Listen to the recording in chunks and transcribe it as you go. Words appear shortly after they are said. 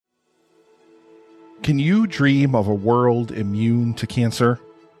Can you dream of a world immune to cancer?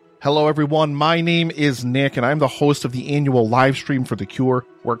 Hello everyone, my name is Nick and I'm the host of the annual live stream for The Cure,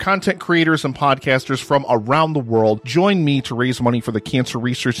 where content creators and podcasters from around the world join me to raise money for the Cancer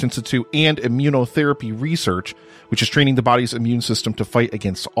Research Institute and immunotherapy research, which is training the body's immune system to fight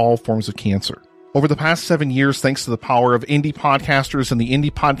against all forms of cancer. Over the past 7 years, thanks to the power of indie podcasters and the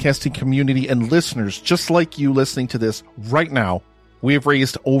indie podcasting community and listeners just like you listening to this right now, we have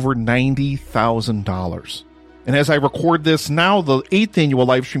raised over $90,000. And as I record this now, the 8th annual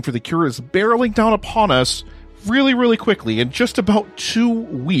live stream for The Cure is barreling down upon us really quickly in just about 2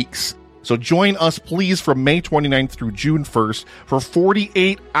 weeks. So join us, please, from May 29th through June 1st for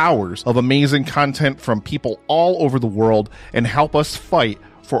 48 hours of amazing content from people all over the world and help us fight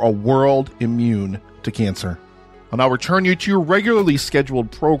for a world immune to cancer. I'll now return you to your regularly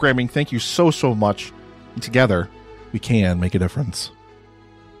scheduled programming. Thank you so much. And together, we can make a difference.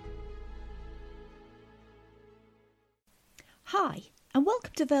 Hi, and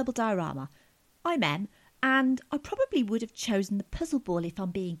welcome to Verbal Diorama. I'm Em, and I probably would have chosen the puzzle ball if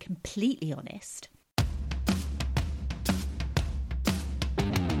I'm being completely honest.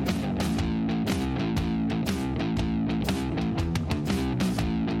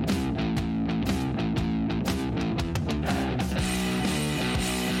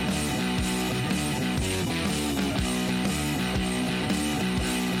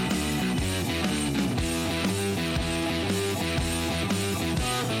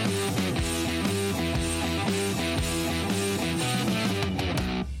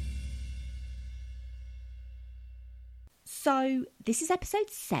 So, this is episode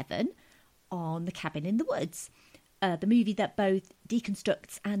 7 on The Cabin in the Woods, the movie that both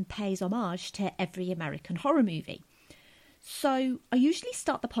deconstructs and pays homage to every American horror movie. So, I usually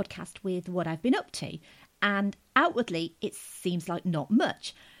start the podcast with what I've been up to, and outwardly it seems like not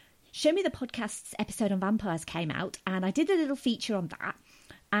much. Show Me the Podcast's episode on vampires came out, and I did a little feature on that,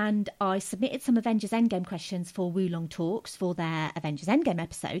 and I submitted some Avengers Endgame questions for Wulong Talks for their Avengers Endgame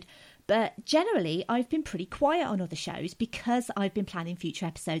episode. But generally, I've been pretty quiet on other shows because I've been planning future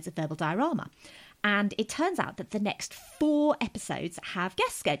episodes of Verbal Diorama. And it turns out that the next 4 episodes have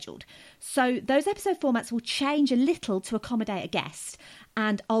guests scheduled. So those episode formats will change a little to accommodate a guest.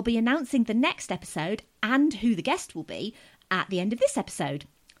 And I'll be announcing the next episode and who the guest will be at the end of this episode.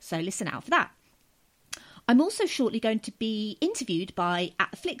 So listen out for that. I'm also shortly going to be interviewed by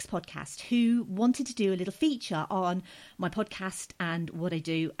At The Flicks podcast, who wanted to do a little feature on my podcast and what I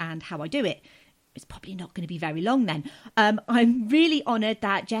do and how I do it. It's probably not going to be very long then. I'm really honoured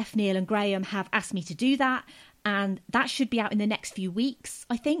that Jeff, Neil and Graham have asked me to do that, and that should be out in the next few weeks,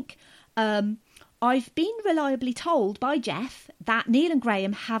 I think. I've been reliably told by Jeff that Neil and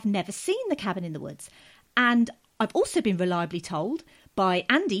Graham have never seen The Cabin in the Woods, and I've also been reliably told by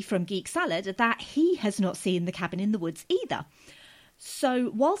Andy from Geek Salad that he has not seen The Cabin in the Woods either.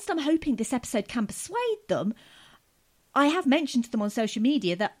 So whilst I'm hoping this episode can persuade them, I have mentioned to them on social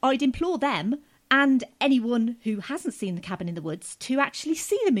media that I'd implore them and anyone who hasn't seen The Cabin in the Woods to actually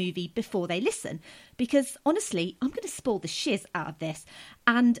see the movie before they listen, because honestly, I'm going to spoil the shiz out of this.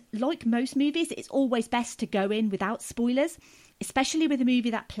 And like most movies, it's always best to go in without spoilers, especially with a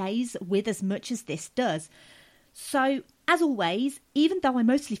movie that plays with as much as this does. So, as always, even though I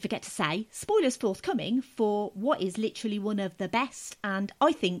mostly forget to say, spoilers forthcoming for what is literally one of the best and,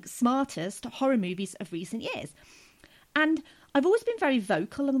 I think, smartest horror movies of recent years. And I've always been very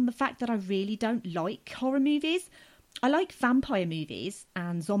vocal on the fact that I really don't like horror movies. I like vampire movies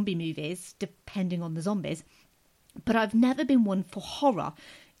and zombie movies, depending on the zombies, but I've never been one for horror,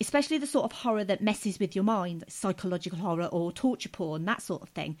 especially the sort of horror that messes with your mind, psychological horror or torture porn, that sort of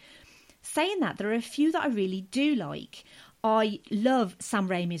thing. Saying that, there are a few that I really do like. I love Sam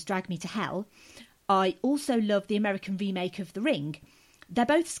Raimi's Drag Me to Hell. I also love the American remake of The Ring. They're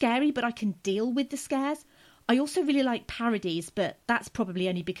both scary, but I can deal with the scares. I also really like parodies, but that's probably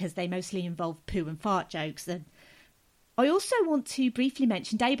only because they mostly involve poo and fart jokes. And I also want to briefly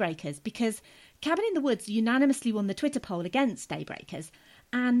mention Daybreakers, because Cabin in the Woods unanimously won the Twitter poll against Daybreakers.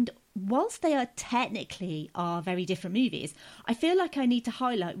 And whilst they are technically very different movies, I feel like I need to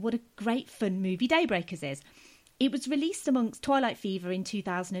highlight what a great fun movie Daybreakers is. It was released amongst Twilight Fever in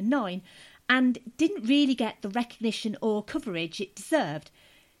 2009 and didn't really get the recognition or coverage it deserved.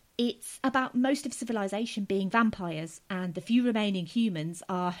 It's about most of civilization being vampires and the few remaining humans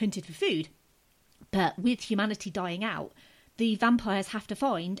are hunted for food. But with humanity dying out, the vampires have to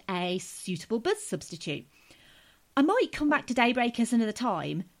find a suitable buzz substitute. I might come back to Daybreakers another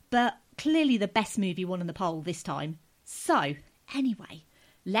time, but clearly the best movie won on the poll this time. So, anyway,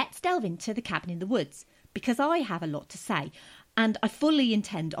 let's delve into The Cabin in the Woods, because I have a lot to say, and I fully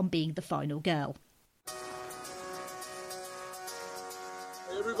intend on being the final girl.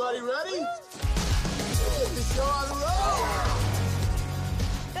 Everybody ready? Get the show on the road!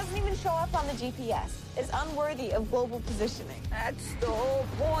 Doesn't even show up on the GPS. It's unworthy of global positioning. That's the whole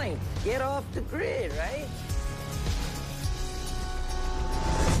point. Get off the grid, right?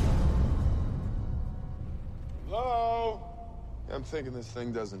 Hello? I'm thinking this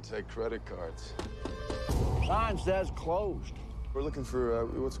thing doesn't take credit cards. Sign says closed. We're looking for,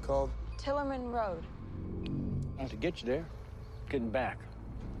 what's it called? Tillerman Road. Not to get you there, getting back.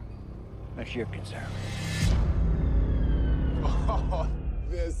 That's your concern. Oh,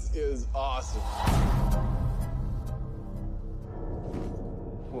 this is awesome.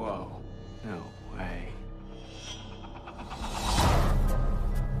 Whoa, no way.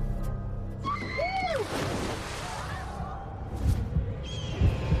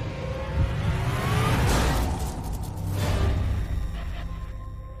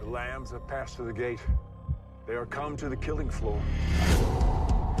 The lambs have passed through the gate. They are come to the killing floor.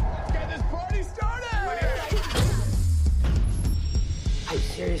 Let's get this party started! I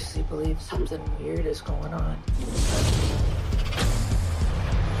seriously believe something weird is going on.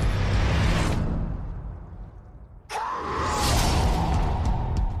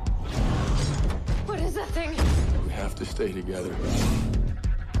 What is that thing? We have to stay together.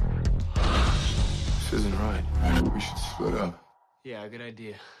 This isn't right. We should split up. Yeah, good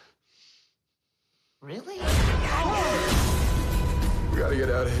idea. Really? We gotta get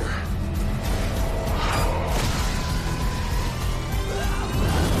out of here.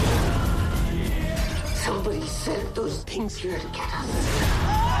 Somebody sent those things here to get us.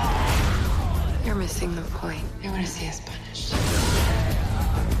 You're missing the point. I want to see us punished.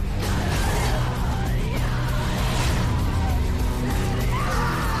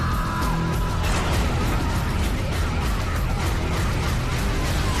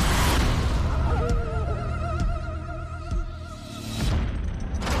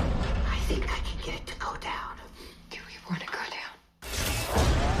 I think I can get it to go down. Do we want to go down?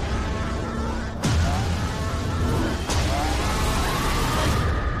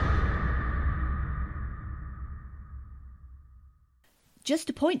 Just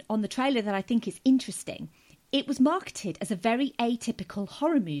a point on the trailer that I think is interesting. It was marketed as a very atypical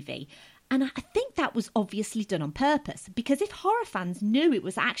horror movie, and I think that was obviously done on purpose, because if horror fans knew it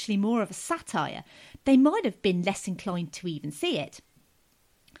was actually more of a satire, they might have been less inclined to even see it.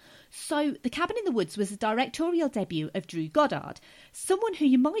 So, The Cabin in the Woods was the directorial debut of Drew Goddard, someone who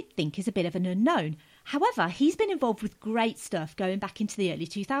you might think is a bit of an unknown. However, he's been involved with great stuff going back into the early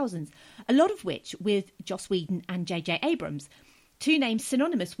 2000s, a lot of which with Joss Whedon and J.J. Abrams, two names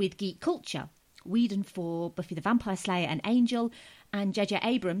synonymous with geek culture. Whedon for Buffy the Vampire Slayer and Angel, and J.J.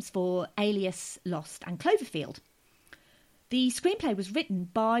 Abrams for Alias, Lost and Cloverfield. The screenplay was written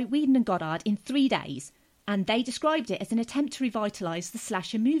by Whedon and Goddard in 3 days, and they described it as an attempt to revitalise the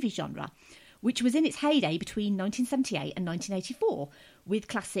slasher movie genre, which was in its heyday between 1978 and 1984, with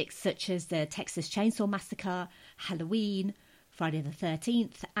classics such as the Texas Chainsaw Massacre, Halloween, Friday the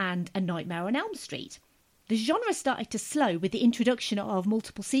 13th, and A Nightmare on Elm Street. The genre started to slow with the introduction of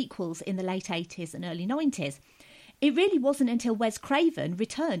multiple sequels in the late 80s and early 90s. It really wasn't until Wes Craven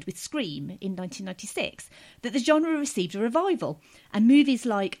returned with Scream in 1996 that the genre received a revival, and movies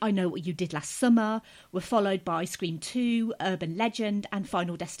like I Know What You Did Last Summer were followed by Scream 2, Urban Legend and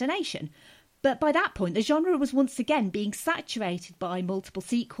Final Destination. But by that point, the genre was once again being saturated by multiple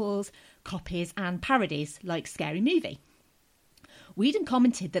sequels, copies and parodies like Scary Movie. Whedon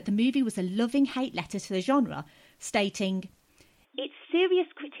commented that the movie was a loving hate letter to the genre, stating, "It's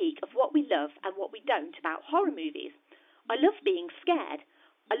serious critique of what we love and what we don't about horror movies. I love being scared.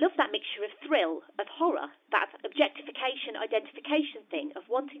 I love that mixture of thrill, of horror, that objectification, identification thing of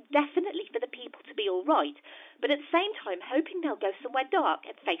wanting definitely for the people to be all right, but at the same time hoping they'll go somewhere dark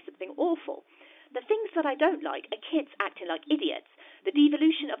and face something awful. The things that I don't like are kids acting like idiots, the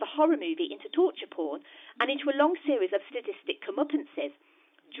devolution of the horror movie into torture porn, and into a long series of sadistic comeuppances.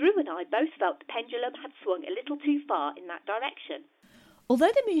 Drew and I both felt the pendulum had swung a little too far in that direction."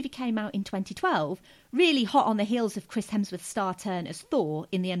 Although the movie came out in 2012, really hot on the heels of Chris Hemsworth's star turn as Thor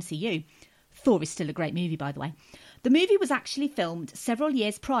in the MCU, Thor is still a great movie, by the way, the movie was actually filmed several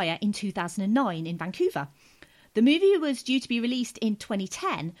years prior in 2009 in Vancouver. The movie was due to be released in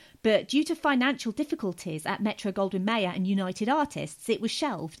 2010, but due to financial difficulties at Metro-Goldwyn-Mayer and United Artists, it was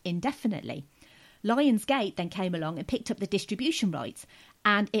shelved indefinitely. Lionsgate then came along and picked up the distribution rights,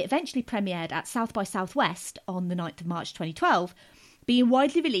 and it eventually premiered at South by Southwest on the 9th of March 2012, being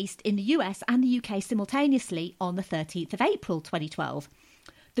widely released in the US and the UK simultaneously on the 13th of April 2012.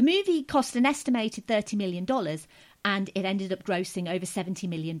 The movie cost an estimated $30 million, and it ended up grossing over $70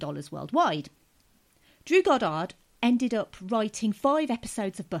 million worldwide. Drew Goddard ended up writing 5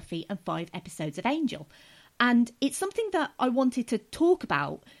 episodes of Buffy and 5 episodes of Angel. And it's something that I wanted to talk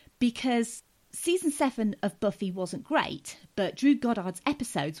about because season 7 of Buffy wasn't great, but Drew Goddard's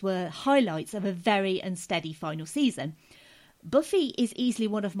episodes were highlights of a very unsteady final season. Buffy is easily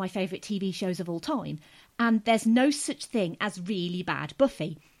one of my favourite TV shows of all time, and there's no such thing as really bad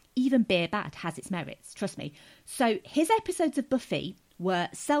Buffy. Even beer bad has its merits, trust me. So his episodes of Buffy were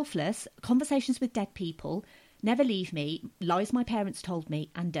Selfless, Conversations with Dead People, Never Leave Me, Lies My Parents Told Me,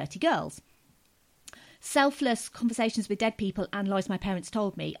 and Dirty Girls. Selfless, Conversations with Dead People, and Lies My Parents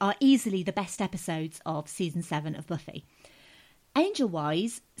Told Me are easily the best episodes of season 7 of Buffy.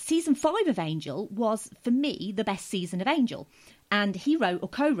 Angel-wise, season 5 of Angel was, for me, the best season of Angel, and he wrote or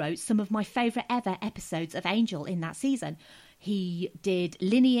co-wrote some of my favourite ever episodes of Angel in that season. He did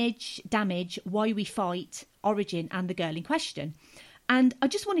Lineage, Damage, Why We Fight, Origin, and The Girl in Question. And I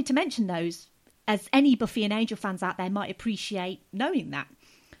just wanted to mention those, as any Buffy and Angel fans out there might appreciate knowing that.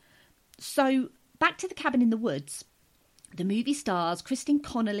 So, back to The Cabin in the Woods. The movie stars Kristen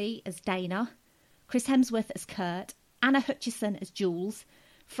Connolly as Dana, Chris Hemsworth as Kurt, Anna Hutchison as Jules,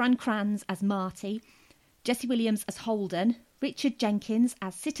 Fran Kranz as Marty, Jesse Williams as Holden, Richard Jenkins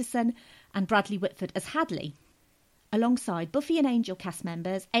as Citizen, and Bradley Whitford as Hadley. Alongside Buffy and Angel cast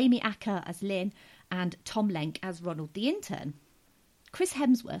members Amy Acker as Lynn and Tom Lenk as Ronald the Intern. Chris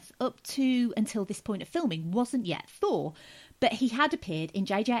Hemsworth, up to until this point of filming, wasn't yet Thor, but he had appeared in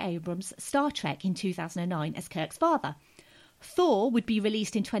J.J. Abrams' Star Trek in 2009 as Kirk's father. Thor would be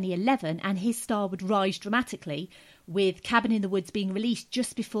released in 2011 and his star would rise dramatically, with Cabin in the Woods being released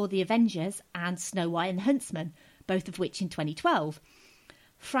just before The Avengers and Snow White and the Huntsman, both of which in 2012.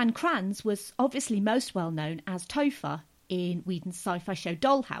 Fran Kranz was obviously most well known as Topher in Whedon's sci-fi show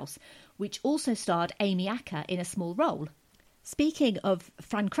Dollhouse, which also starred Amy Acker in a small role. Speaking of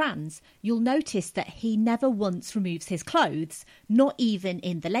Fran Kranz, you'll notice that he never once removes his clothes, not even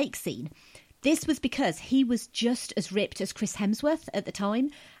in the lake scene. This was because he was just as ripped as Chris Hemsworth at the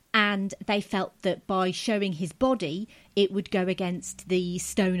time, and they felt that by showing his body, it would go against the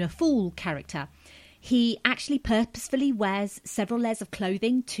stoner fool character. He actually purposefully wears several layers of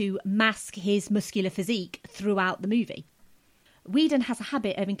clothing to mask his muscular physique throughout the movie. Whedon has a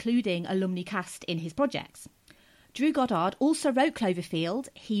habit of including alumni cast in his projects. Drew Goddard also wrote Cloverfield.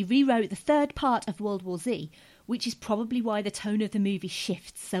 He rewrote the third part of World War Z, which is probably why the tone of the movie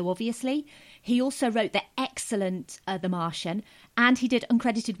shifts so obviously. He also wrote the excellent The Martian, and he did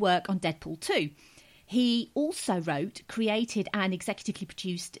uncredited work on Deadpool 2. He also wrote, created and executively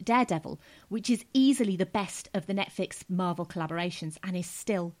produced Daredevil, which is easily the best of the Netflix Marvel collaborations and is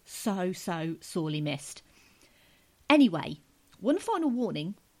still so sorely missed. Anyway, one final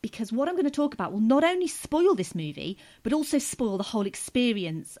warning, because what I'm going to talk about will not only spoil this movie, but also spoil the whole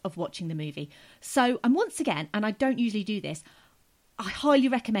experience of watching the movie. So, and once again, and I don't usually do this, I highly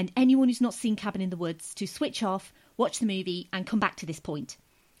recommend anyone who's not seen Cabin in the Woods to switch off, watch the movie, and come back to this point.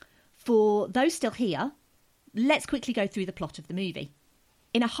 For those still here, let's quickly go through the plot of the movie.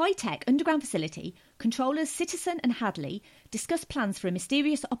 In a high-tech underground facility, controllers Citizen and Hadley discuss plans for a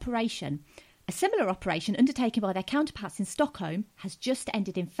mysterious operation. A similar operation undertaken by their counterparts in Stockholm has just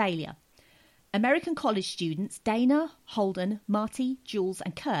ended in failure. American college students Dana, Holden, Marty, Jules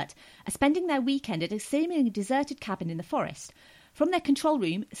and Kurt are spending their weekend at a seemingly deserted cabin in the forest. From their control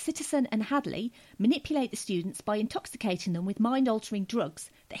room, Citizen and Hadley manipulate the students by intoxicating them with mind-altering drugs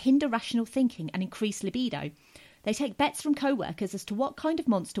that hinder rational thinking and increase libido. They take bets from co-workers as to what kind of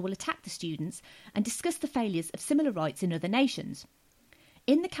monster will attack the students and discuss the failures of similar rites in other nations.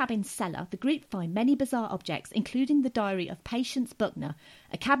 In the cabin's cellar, the group find many bizarre objects, including the diary of Patience Buckner,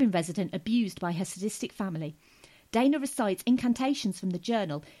 a cabin resident abused by her sadistic family. Dana recites incantations from the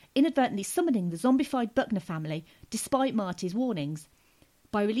journal, inadvertently summoning the zombified Buckner family, despite Marty's warnings.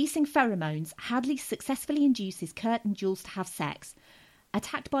 By releasing pheromones, Hadley successfully induces Kurt and Jules to have sex.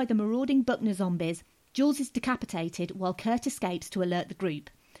 Attacked by the marauding Buckner zombies, Jules is decapitated while Kurt escapes to alert the group.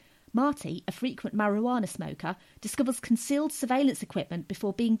 Marty, a frequent marijuana smoker, discovers concealed surveillance equipment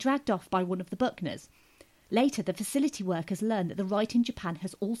before being dragged off by one of the Buckners. Later, the facility workers learn that the rite in Japan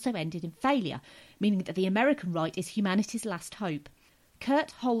has also ended in failure, meaning that the American rite is humanity's last hope.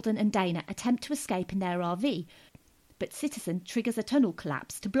 Kurt, Holden and Dana attempt to escape in their RV, but Citizen triggers a tunnel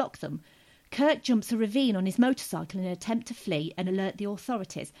collapse to block them. Kurt jumps a ravine on his motorcycle in an attempt to flee and alert the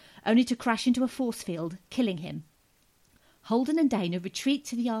authorities, only to crash into a force field, killing him. Holden and Dana retreat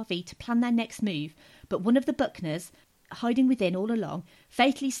to the RV to plan their next move, but one of the Buckners, hiding within all along,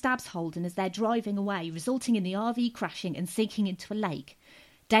 fatally stabs Holden as they're driving away, resulting in the RV crashing and sinking into a lake.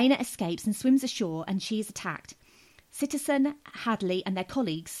 Dana escapes and swims ashore, and she is attacked. Citizen, Hadley and their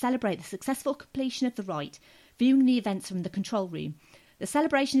colleagues celebrate the successful completion of the rite, viewing the events from the control room. The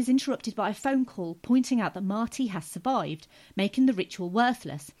celebration is interrupted by a phone call pointing out that Marty has survived, making the ritual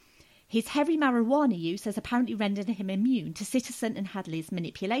worthless. His heavy marijuana use has apparently rendered him immune to Citizen and Hadley's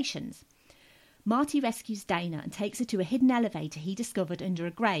manipulations. Marty rescues Dana and takes her to a hidden elevator he discovered under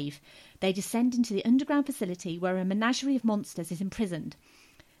a grave. They descend into the underground facility where a menagerie of monsters is imprisoned.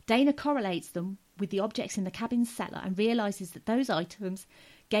 Dana correlates them with the objects in the cabin's cellar and realises that those items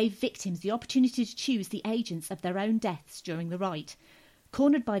gave victims the opportunity to choose the agents of their own deaths during the rite.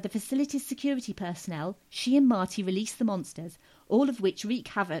 Cornered by the facility's security personnel, she and Marty release the monsters, all of which wreak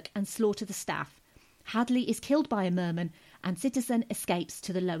havoc and slaughter the staff. Hadley is killed by a merman and Citizen escapes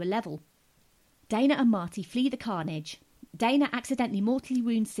to the lower level. Dana and Marty flee the carnage. Dana accidentally mortally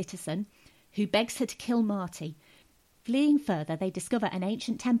wounds Citizen, who begs her to kill Marty. Fleeing further, they discover an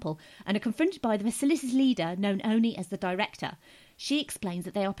ancient temple and are confronted by the facility's leader, known only as the Director. She explains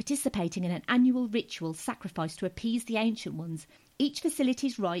that they are participating in an annual ritual sacrifice to appease the Ancient Ones. Each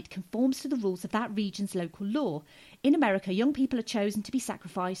facility's rite conforms to the rules of that region's local law. In America, young people are chosen to be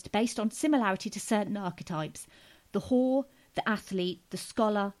sacrificed based on similarity to certain archetypes: the whore, the athlete, the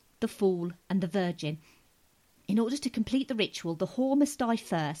scholar, the fool, and the virgin. In order to complete the ritual, the whore must die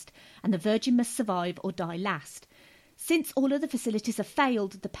first, and the virgin must survive or die last. Since all other facilities have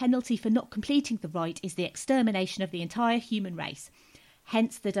failed, the penalty for not completing the rite is the extermination of the entire human race.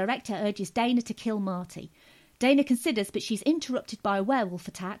 Hence, the Director urges Dana to kill Marty. Dana considers, but she's interrupted by a werewolf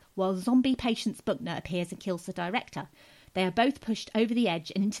attack, while zombie Patience Buckner appears and kills the Director. They are both pushed over the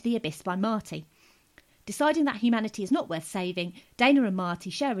edge and into the abyss by Marty. Deciding that humanity is not worth saving, Dana and Marty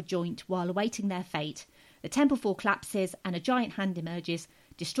share a joint while awaiting their fate. The temple floor collapses and a giant hand emerges,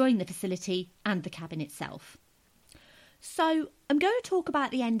 destroying the facility and the cabin itself. So, I'm going to talk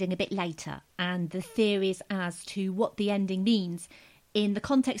about the ending a bit later and the theories as to what the ending means in the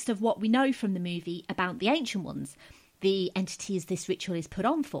context of what we know from the movie about the Ancient Ones, the entities this ritual is put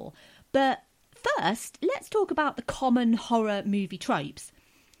on for. But first, let's talk about the common horror movie tropes.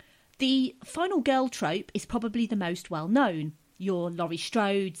 The final girl trope is probably the most well known. Your Laurie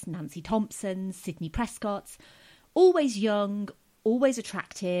Strodes, Nancy Thompsons, Sidney Prescotts, always young, always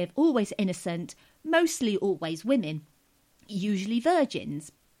attractive, always innocent, mostly always women. Usually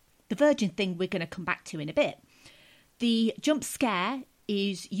virgins. The virgin thing we're going to come back to in a bit. The jump scare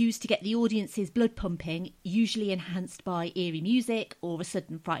is used to get the audience's blood pumping, usually enhanced by eerie music or a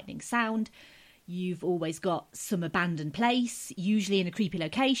sudden frightening sound. You've always got some abandoned place, usually in a creepy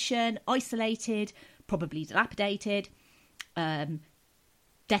location, isolated, probably dilapidated.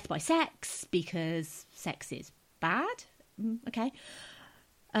 Death by sex, because sex is bad. Okay.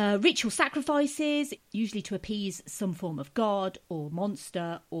 Ritual sacrifices, usually to appease some form of god or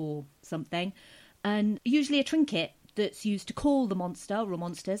monster or something, and usually a trinket that's used to call the monster or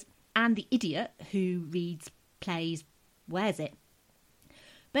monsters, and the idiot who reads, plays, wears it.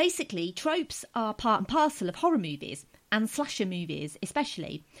 Basically, tropes are part and parcel of horror movies, and slasher movies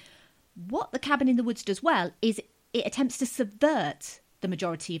especially. What The Cabin in the Woods does well is it attempts to subvert the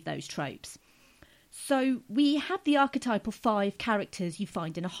majority of those tropes. So we have the archetypal 5 characters you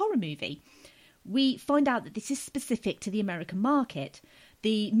find in a horror movie. We find out that this is specific to the American market.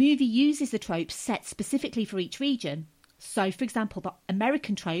 The movie uses the tropes set specifically for each region. So, for example, the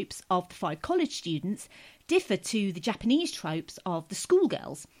American tropes of the 5 college students differ to the Japanese tropes of the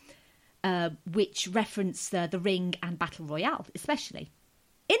schoolgirls, which reference the Ring and Battle Royale, especially.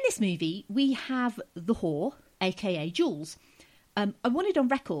 In this movie, we have the whore, aka Jules. I wanted on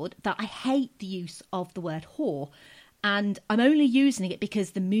record that I hate the use of the word whore, and I'm only using it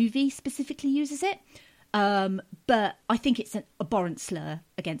because the movie specifically uses it. But I think it's an abhorrent slur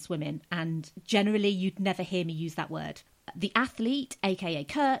against women, and generally you'd never hear me use that word. The athlete, aka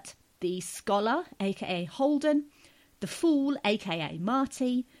Kurt, the scholar, aka Holden, the fool, aka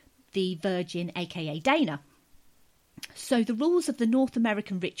Marty, the virgin, aka Dana. So the rules of the North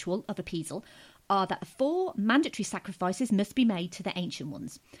American ritual of appeasal are that 4 mandatory sacrifices must be made to the Ancient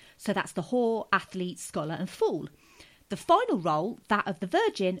Ones. So that's the whore, athlete, scholar and fool. The final role, that of the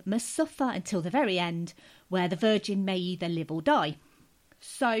virgin, must suffer until the very end, where the virgin may either live or die.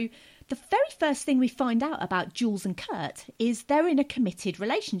 So the very first thing we find out about Jules and Kurt is they're in a committed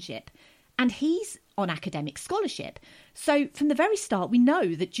relationship, and he's on academic scholarship. So from the very start, we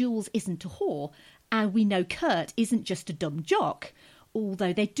know that Jules isn't a whore, and we know Kurt isn't just a dumb jock.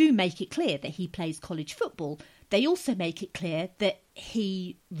 Although they do make it clear that he plays college football, they also make it clear that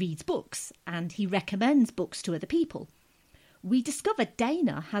he reads books and he recommends books to other people. We discover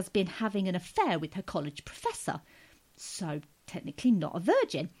Dana has been having an affair with her college professor, so technically not a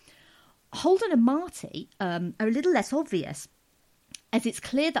virgin. Holden and Marty are a little less obvious, as it's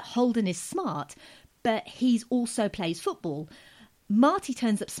clear that Holden is smart, but he also plays football. Marty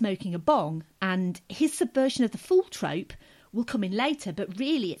turns up smoking a bong, and his subversion of the fool trope will come in later, but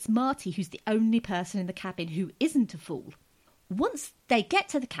really it's Marty who's the only person in the cabin who isn't a fool. Once they get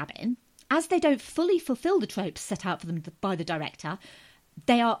to the cabin, as they don't fully fulfil the tropes set out for them by the director,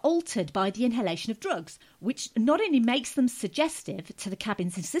 they are altered by the inhalation of drugs, which not only makes them suggestive to the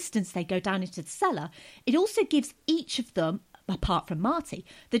cabin's insistence they go down into the cellar, it also gives each of them, apart from Marty,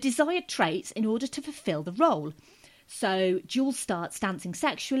 the desired traits in order to fulfil the role. So Jules starts dancing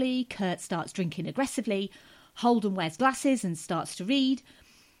sexually, Kurt starts drinking aggressively, Holden wears glasses and starts to read.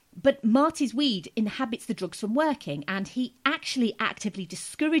 But Marty's weed inhibits the drugs from working, and he actually actively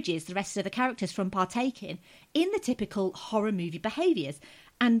discourages the rest of the characters from partaking in the typical horror movie behaviours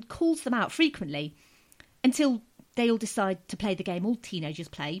and calls them out frequently until they all decide to play the game all teenagers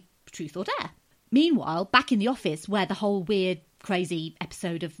play, Truth or Dare. Meanwhile, back in the office, where the whole weird, crazy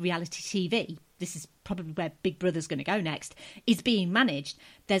episode of reality TV, this is probably where Big Brother's going to go next, is being managed,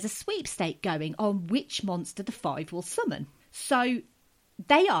 there's a sweepstake going on which monster the five will summon. So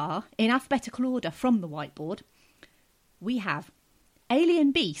they are, in alphabetical order from the whiteboard, we have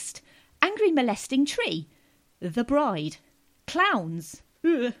Alien Beast, Angry Molesting Tree, The Bride, Clowns,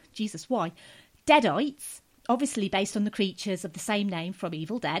 Jesus, why? Deadites, obviously based on the creatures of the same name from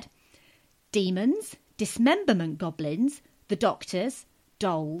Evil Dead, Demons, Dismemberment Goblins, The Doctors,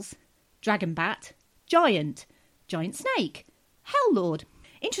 Dolls, Dragon Bat, Giant Snake, Hell Lord.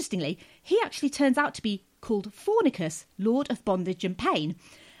 Interestingly, he actually turns out to be called Fornicus, Lord of Bondage and Pain,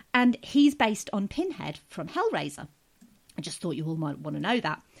 and he's based on Pinhead from Hellraiser. I just thought you all might want to know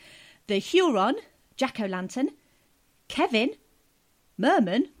that. The Huron, Jack-o'-lantern, Kevin,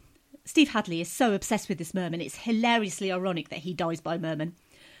 Merman. Steve Hadley is so obsessed with this Merman, it's hilariously ironic that he dies by Merman.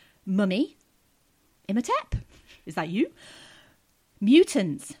 Mummy, Imhotep, is that you?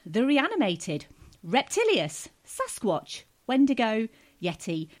 Mutants, The Reanimated, Reptilius, Sasquatch, Wendigo,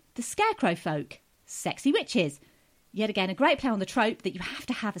 Yeti, The Scarecrow Folk, Sexy Witches. Yet again, a great play on the trope that you have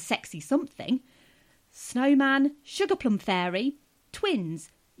to have a sexy something. Snowman, Sugar Plum Fairy,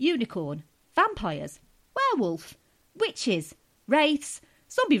 Twins, Unicorn, Vampires, Werewolf, Witches, Wraiths,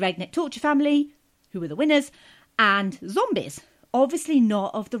 Zombie Redneck Torture Family, who were the winners, and Zombies, obviously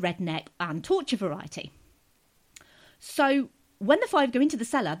not of the redneck and torture variety. So when the five go into the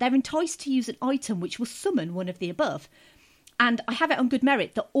cellar, they're enticed to use an item which will summon one of the above. And I have it on good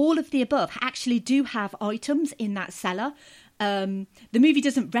merit that all of the above actually do have items in that cellar. The movie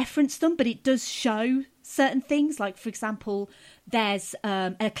doesn't reference them, but it does show certain things. Like, for example, there's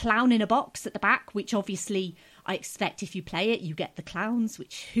a clown in a box at the back, which obviously I expect if you play it, you get the clowns,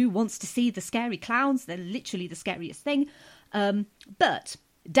 which who wants to see the scary clowns? They're literally the scariest thing. But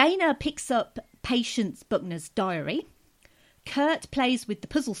Dana picks up Patience Buckner's diary. Kurt plays with the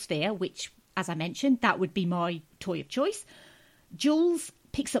puzzle sphere, which, as I mentioned, that would be my toy of choice. Jules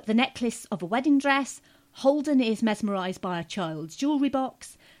picks up the necklace of a wedding dress. Holden is mesmerised by a child's jewellery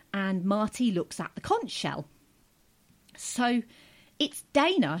box. And Marty looks at the conch shell. So it's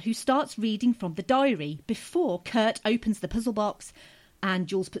Dana who starts reading from the diary before Kurt opens the puzzle box and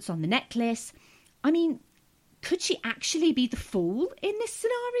Jules puts on the necklace. I mean, could she actually be the fool in this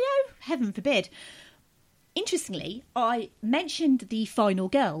scenario? Heaven forbid. Interestingly, I mentioned the final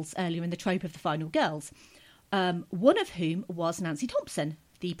girls earlier in the trope of the final girls, one of whom was Nancy Thompson,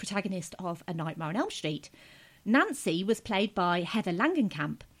 the protagonist of A Nightmare on Elm Street. Nancy was played by Heather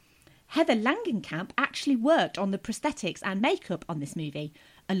Langenkamp. Heather Langenkamp actually worked on the prosthetics and makeup on this movie,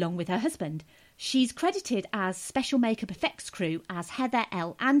 along with her husband. She's credited as special makeup effects crew as Heather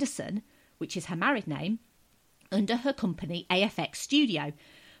L. Anderson, which is her married name, under her company AFX Studio.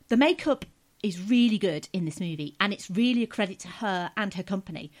 The makeup is really good in this movie, and it's really a credit to her and her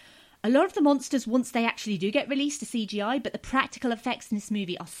company. A lot of the monsters, once they actually do get released, are CGI, but the practical effects in this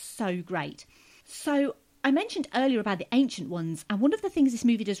movie are so great. So I mentioned earlier about the ancient ones, and one of the things this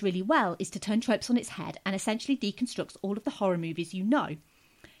movie does really well is to turn tropes on its head and essentially deconstructs all of the horror movies you know.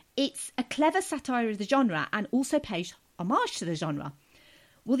 It's a clever satire of the genre and also pays homage to the genre.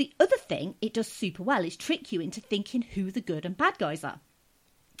 Well, the other thing it does super well is trick you into thinking who the good and bad guys are.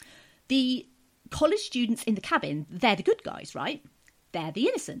 The college students in the cabin, they're the good guys, right? They're the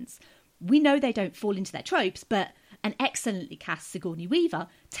innocents. We know they don't fall into their tropes, but an excellently cast Sigourney Weaver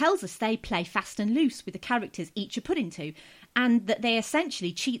tells us they play fast and loose with the characters each are put into, and that they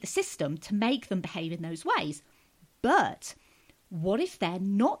essentially cheat the system to make them behave in those ways. But what if they're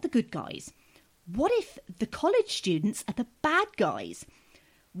not the good guys? What if the college students are the bad guys?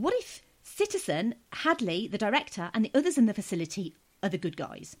 What if Citizen, Hadley, the director, and the others in the facility are the good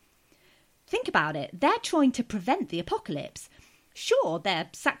guys? Think about it. They're trying to prevent the apocalypse. Sure, they're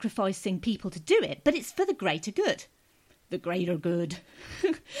sacrificing people to do it, but it's for the greater good. The greater good.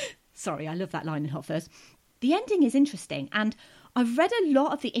 Sorry, I love that line in Hot Fuzz. The ending is interesting, and I've read a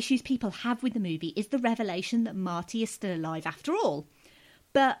lot of the issues people have with the movie is the revelation that Marty is still alive after all.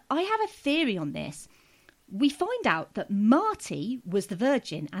 But I have a theory on this. We find out that Marty was the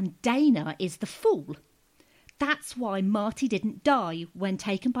virgin and Dana is the fool. That's why Marty didn't die when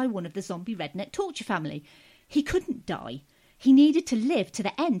taken by one of the zombie redneck torture family. He couldn't die. He needed to live to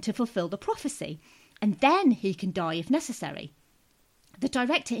the end to fulfill the prophecy, and then he can die if necessary. The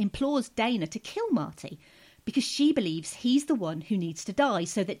director implores Dana to kill Marty because she believes he's the one who needs to die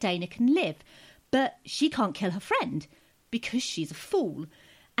so that Dana can live, but she can't kill her friend because she's a fool.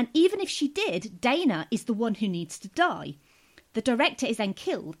 And even if she did, Dana is the one who needs to die. The director is then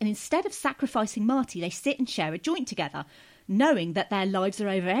killed, and instead of sacrificing Marty, they sit and share a joint together, knowing that their lives are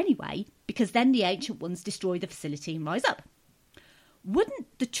over anyway, because then the Ancient Ones destroy the facility and rise up.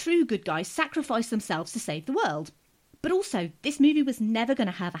 Wouldn't the true good guys sacrifice themselves to save the world? But also, this movie was never going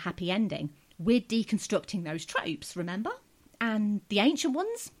to have a happy ending. We're deconstructing those tropes, remember? And the Ancient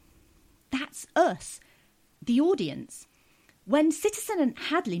Ones? That's us, the audience. When Citizen and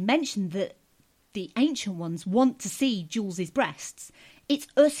Hadley mentioned that the Ancient Ones want to see Jules's breasts, it's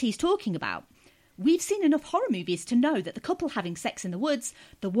us he's talking about. We've seen enough horror movies to know that the couple having sex in the woods,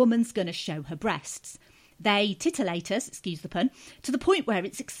 the woman's going to show her breasts. They titillate us, excuse the pun, to the point where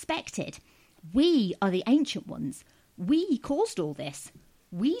it's expected. We are the Ancient Ones. We caused all this.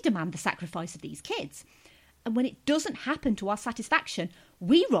 We demand the sacrifice of these kids. And when it doesn't happen to our satisfaction,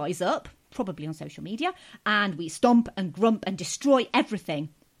 we rise up, probably on social media, and we stomp and grump and destroy everything.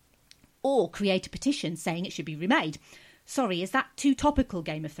 Or create a petition saying it should be remade. Sorry, is that too topical,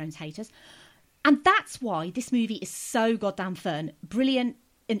 Game of Thrones haters? And that's why this movie is so goddamn fun, brilliant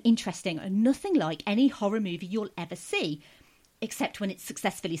and interesting, and nothing like any horror movie you'll ever see, except when it's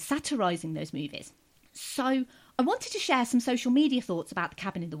successfully satirising those movies. So I wanted to share some social media thoughts about The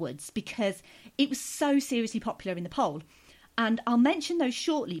Cabin in the Woods because it was so seriously popular in the poll. And I'll mention those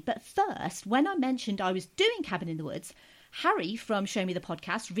shortly, but first, when I mentioned I was doing Cabin in the Woods, Harry from Show Me the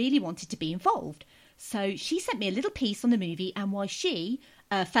Podcast really wanted to be involved. So she sent me a little piece on the movie and why she,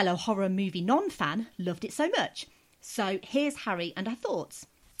 a fellow horror movie non-fan, loved it so much. So here's Harry and her thoughts.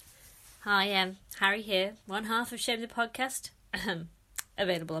 Hi, Harry here, one half of Show Me the Podcast,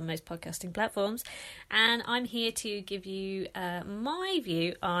 available on most podcasting platforms, and I'm here to give you my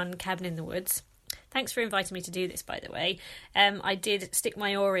view on Cabin in the Woods. Thanks for inviting me to do this, by the way. I did stick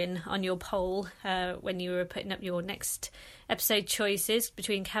my oar in on your poll when you were putting up your next episode choices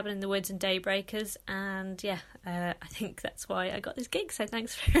between Cabin in the Woods and Daybreakers, and yeah, I think that's why I got this gig, so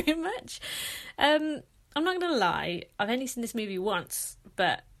thanks very much. I'm not going to lie, I've only seen this movie once,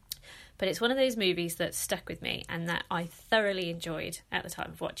 but it's one of those movies that stuck with me and that I thoroughly enjoyed at the time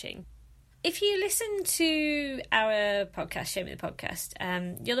of watching. If you listen to our podcast, Show Me the Podcast,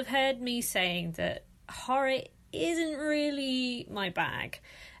 you'll have heard me saying that horror isn't really my bag.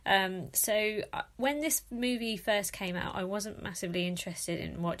 So when this movie first came out, I wasn't massively interested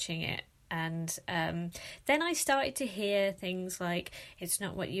in watching it. And then I started to hear things like, it's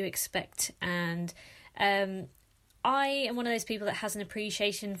not what you expect, and I am one of those people that has an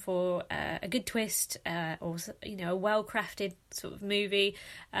appreciation for a good twist or, you know, a well-crafted sort of movie,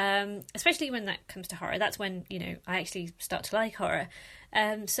 especially when that comes to horror. That's when, you know, I actually start to like horror.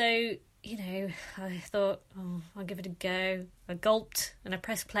 So, you know, I thought, oh, I'll give it a go. I gulped and I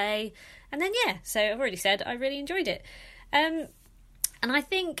pressed play. And then, yeah, so I've already said I really enjoyed it. And I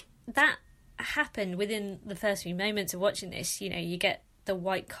think that happened within the first few moments of watching this. You know, you get the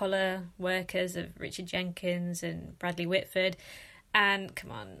white-collar workers of Richard Jenkins and Bradley Whitford, and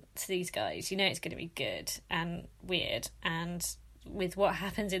come on, to these guys, you know it's going to be good and weird, and with what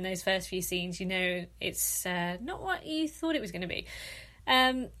happens in those first few scenes, you know it's not what you thought it was going to be.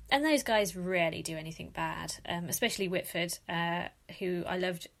 And those guys rarely do anything bad, especially Whitford, who I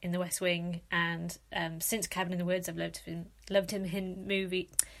loved in The West Wing, and since Cabin in the Woods I've loved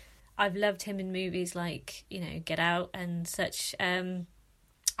him in movies like, you know, Get Out and such, and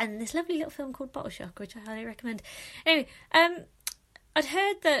this lovely little film called Bottle Shock, which I highly recommend. Anyway, I'd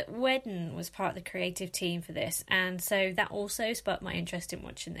heard that Whedon was part of the creative team for this, and so that also sparked my interest in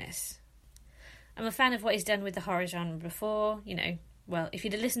watching this. I'm a fan of what he's done with the horror genre before, you know. Well, if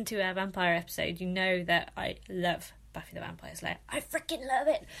you'd have listened to our vampire episode, you know that I love Buffy the Vampire Slayer. I freaking love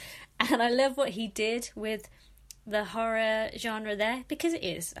it! And I love what he did with the horror genre there, because it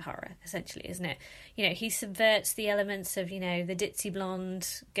is a horror, essentially, isn't it? You know, he subverts the elements of, you know, the ditzy blonde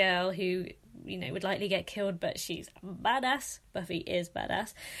girl who, you know, would likely get killed, but she's badass. Buffy is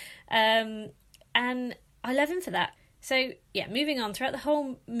badass. And I love him for that. So, yeah, moving on. Throughout the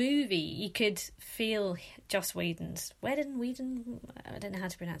whole movie, you could feel Joss Whedon's... Whedon? I don't know how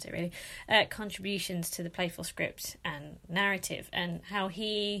to pronounce it, really. Contributions to the playful script and narrative, and how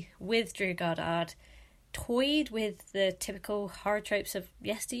he, with Drew Goddard, toyed with the typical horror tropes of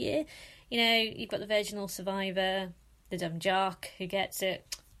yesteryear. You know, you've got the virginal survivor, the dumb jock who gets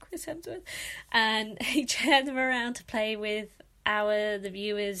it, Chris Hemsworth, and he turned them around to play with the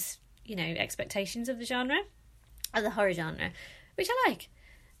viewers, you know, expectations of the genre. Of the horror genre, which I like.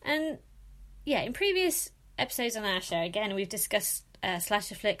 And yeah, in previous episodes on our show, again, we've discussed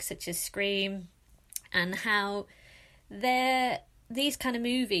slasher flicks such as Scream, and how these kind of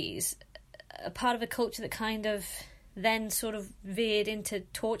movies are part of a culture that kind of then sort of veered into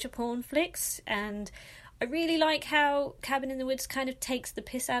torture porn flicks. And I really like how Cabin in the Woods kind of takes the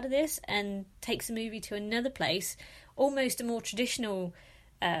piss out of this and takes the movie to another place, almost a more traditional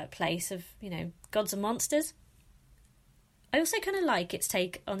place of, you know, gods and monsters. I also kind of like its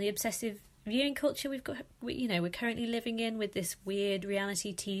take on the obsessive viewing culture we're currently living in, with this weird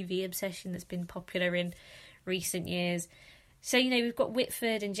reality TV obsession that's been popular in recent years. So, you know, we've got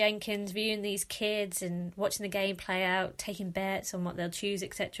Whitford and Jenkins viewing these kids and watching the game play out, taking bets on what they'll choose,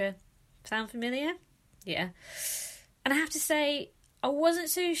 etc. Sound familiar? Yeah. And I have to say, I wasn't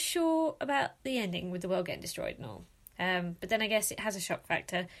so sure about the ending with the world getting destroyed and all. But then I guess it has a shock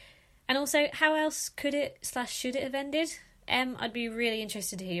factor. And also, how else could it / should it have ended? I'd be really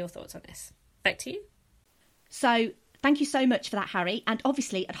interested to hear your thoughts on this. Back to you. So, thank you so much for that, Harry. And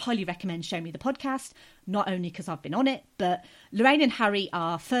obviously, I'd highly recommend Show Me the Podcast, not only because I've been on it, but Lorraine and Harry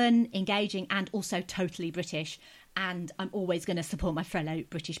are fun, engaging, and also totally British. And I'm always going to support my fellow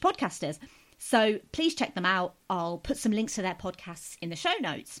British podcasters. So please check them out. I'll put some links to their podcasts in the show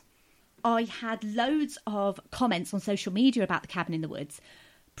notes. I had loads of comments on social media about the Cabin in the Woods.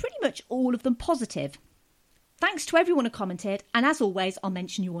 Pretty much all of them positive. Thanks to everyone who commented, and as always, I'll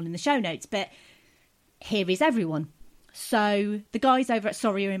mention you all in the show notes, but here is everyone. So, the guys over at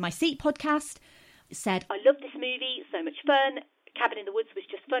Sorry You're in My Seat podcast said, I love this movie, so much fun. Cabin in the Woods was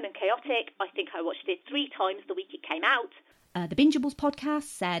just fun and chaotic. I think I watched it 3 times the week it came out. The Bingeables podcast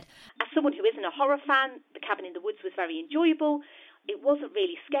said, as someone who isn't a horror fan, the Cabin in the Woods was very enjoyable. It wasn't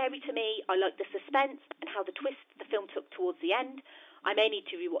really scary to me. I liked the suspense and how the twist the film took towards the end. I may need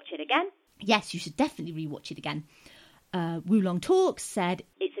to rewatch it again. Yes, you should definitely rewatch it again. Wulong Talks said,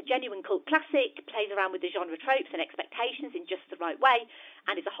 it's a genuine cult classic, plays around with the genre tropes and expectations in just the right way,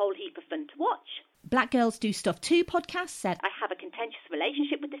 and is a whole heap of fun to watch. Black Girls Do Stuff Too podcast said, I have a contentious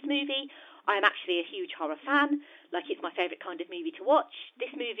relationship with this movie. I am actually a huge horror fan, like it's my favourite kind of movie to watch.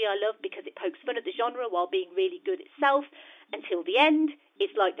 This movie I love because it pokes fun at the genre while being really good itself. Until the end,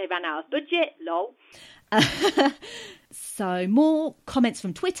 it's like they ran out of budget, lol. So more comments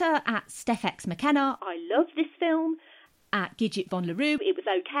from Twitter at StephX McKenna. I love this film. At Gidget Von LaRue, it was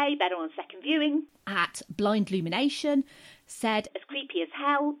okay, better on second viewing. At Blind Lumination said, as creepy as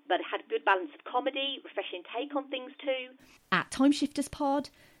hell, but it had a good balance of comedy, refreshing take on things too. At Timeshifters Pod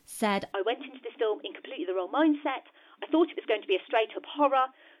said, I went into this film in completely the wrong mindset. I thought it was going to be a straight up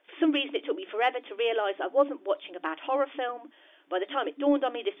horror. For some reason it took me forever to realise I wasn't watching a bad horror film. By the time it dawned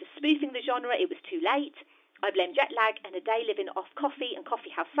on me this was spoofing the genre, it was too late. I blame jet lag and a day living off coffee and coffee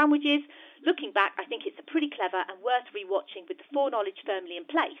house sandwiches. Looking back, I think it's a pretty clever and worth rewatching with the foreknowledge firmly in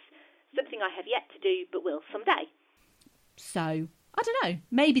place. Something I have yet to do, but will someday. So, I don't know.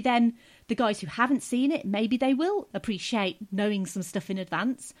 Maybe then the guys who haven't seen it, maybe they will appreciate knowing some stuff in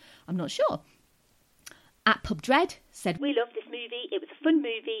advance. I'm not sure. At Pub Dread said, we love this movie. It was a fun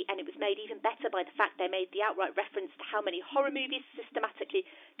movie, and it was made even better by the fact they made the outright reference to how many horror movies systematically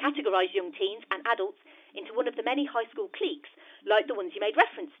categorise young teens and adults into one of the many high school cliques, like the ones you made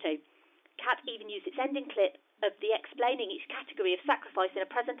reference to. Cat even used its ending clip of the explaining each category of sacrifice in a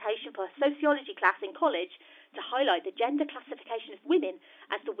presentation for a sociology class in college to highlight the gender classification of women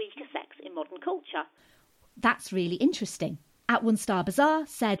as the weaker sex in modern culture. That's really interesting. At One Star Bazaar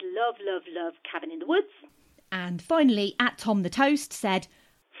said, love, love, love Cabin in the Woods. And finally, at Tom the Toast said,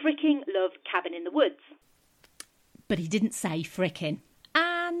 fricking love Cabin in the Woods. But he didn't say fricking.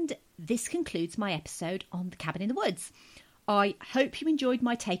 And this concludes my episode on the Cabin in the Woods. I hope you enjoyed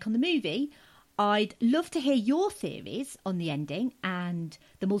my take on the movie. I'd love to hear your theories on the ending and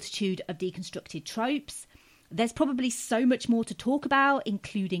the multitude of deconstructed tropes. There's probably so much more to talk about,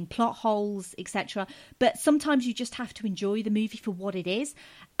 including plot holes, etc. But sometimes you just have to enjoy the movie for what it is.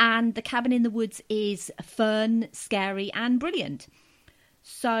 And The Cabin in the Woods is fun, scary and brilliant.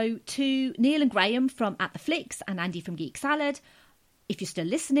 So to Neil and Graham from At The Flicks and Andy from Geek Salad, if you're still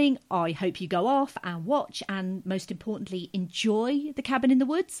listening, I hope you go off and watch and most importantly enjoy The Cabin in the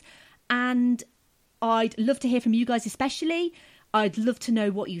Woods. And I'd love to hear from you guys especially. I'd love to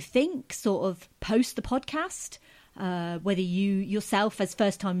know what you think, sort of post the podcast, whether you yourself as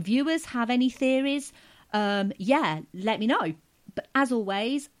first-time viewers have any theories. Let me know. But as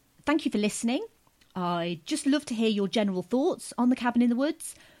always, thank you for listening. I'd just love to hear your general thoughts on The Cabin in the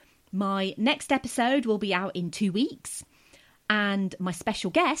Woods. My next episode will be out in 2 weeks. And my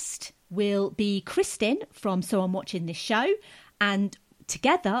special guest will be Kristin from So I'm Watching This Show. And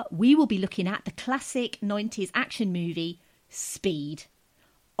together we will be looking at the classic 90s action movie, Speed.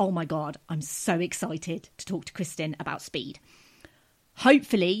 Oh my God, I'm so excited to talk to Kristin about Speed.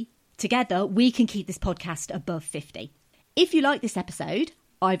 Hopefully, together we can keep this podcast above 50. If you like this episode,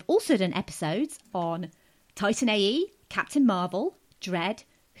 I've also done episodes on Titan AE, Captain Marvel, Dredd,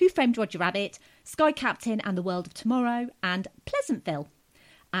 Who Framed Roger Rabbit, Sky Captain and the World of Tomorrow, and Pleasantville.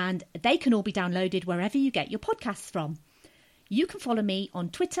 And they can all be downloaded wherever you get your podcasts from. You can follow me on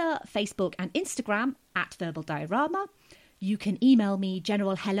Twitter, Facebook and Instagram at Verbal Diorama. You can email me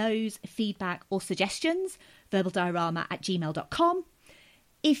general hellos, feedback or suggestions, verbaldiorama@gmail.com.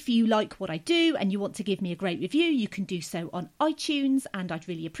 If you like what I do and you want to give me a great review, you can do so on iTunes, and I'd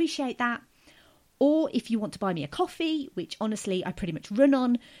really appreciate that. Or if you want to buy me a coffee, which honestly I pretty much run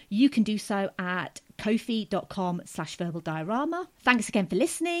on, you can do so at ko-fi.com/verbaldiorama. Thanks again for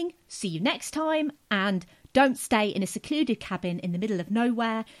listening. See you next time. And don't stay in a secluded cabin in the middle of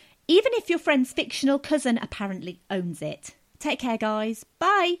nowhere, even if your friend's fictional cousin apparently owns it. Take care, guys.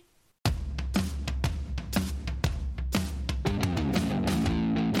 Bye.